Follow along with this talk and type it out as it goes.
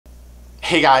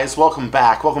Hey guys, welcome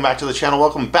back. Welcome back to the channel.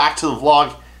 Welcome back to the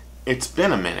vlog. It's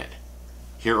been a minute.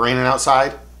 Hear it raining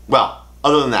outside? Well,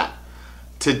 other than that,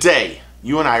 today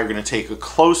you and I are going to take a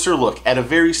closer look at a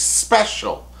very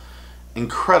special,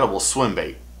 incredible swim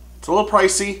bait. It's a little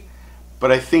pricey,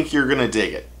 but I think you're going to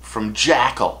dig it. From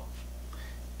Jackal.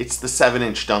 It's the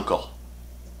 7-inch Dunkle.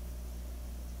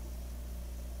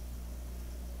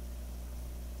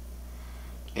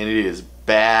 And it is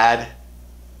bad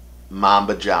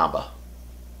mamba jamba.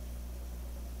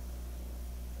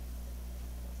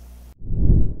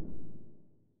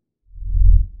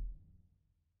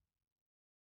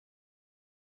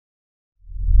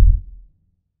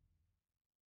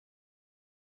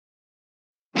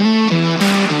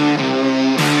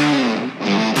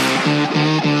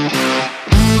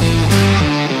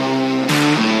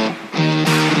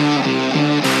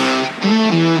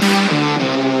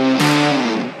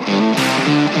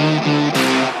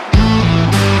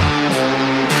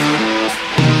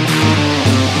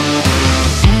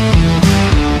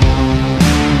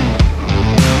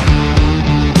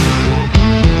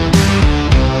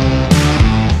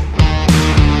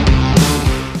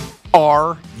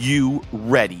 Are you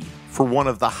ready for one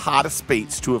of the hottest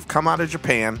baits to have come out of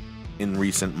Japan in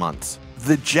recent months?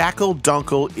 The Jackel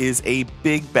Dunkle is a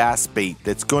big bass bait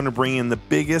that's going to bring in the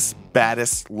biggest,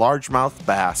 baddest largemouth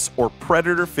bass or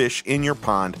predator fish in your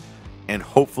pond and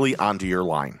hopefully onto your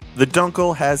line. The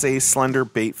Dunkle has a slender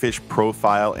baitfish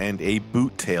profile and a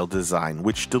boot tail design,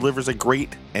 which delivers a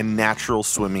great and natural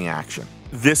swimming action.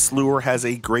 This lure has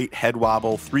a great head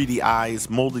wobble, 3D eyes,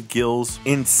 molded gills,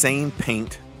 insane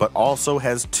paint, but also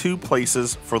has 2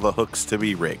 places for the hooks to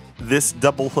be rigged. This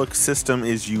double hook system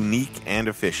is unique and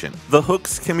efficient. The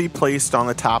hooks can be placed on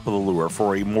the top of the lure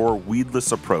for a more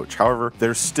weedless approach. However,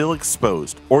 they're still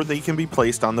exposed, or they can be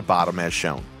placed on the bottom as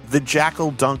shown. The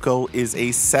Jackel Dunkle is a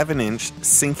 7-inch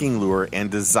sinking lure and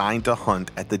designed to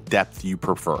hunt at the depth you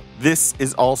prefer. This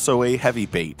is also a heavy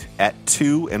bait at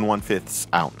 2 1/5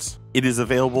 ounce. It is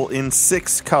available in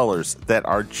 6 colors that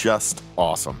are just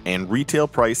awesome, and retail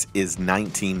price is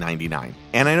 $19.99.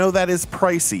 And I know that is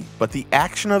pricey, but the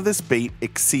action of this bait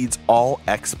exceeds all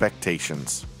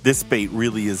expectations. This bait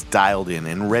really is dialed in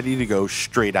and ready to go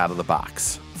straight out of the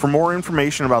box. For more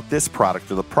information about this product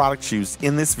or the products used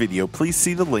in this video, please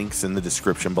see the links in the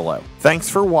description below. Thanks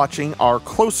for watching our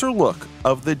closer look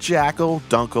of the Jackel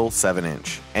Dunkle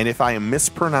 7-inch. And if I am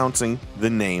mispronouncing the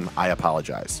name, I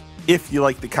apologize. If you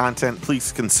like the content,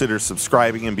 please consider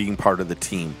subscribing and being part of the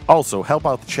team. Also, help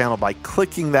out the channel by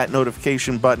clicking that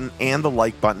notification button and the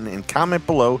like button and comment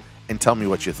below and tell me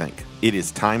what you think. It is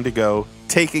time to go.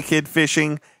 Take a kid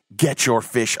fishing. Get your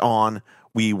fish on.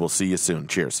 We will see you soon.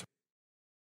 Cheers.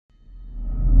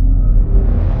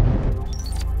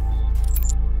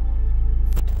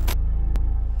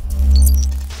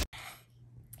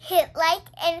 Hit like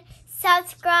and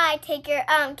subscribe. Take your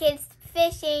kids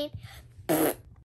fishing.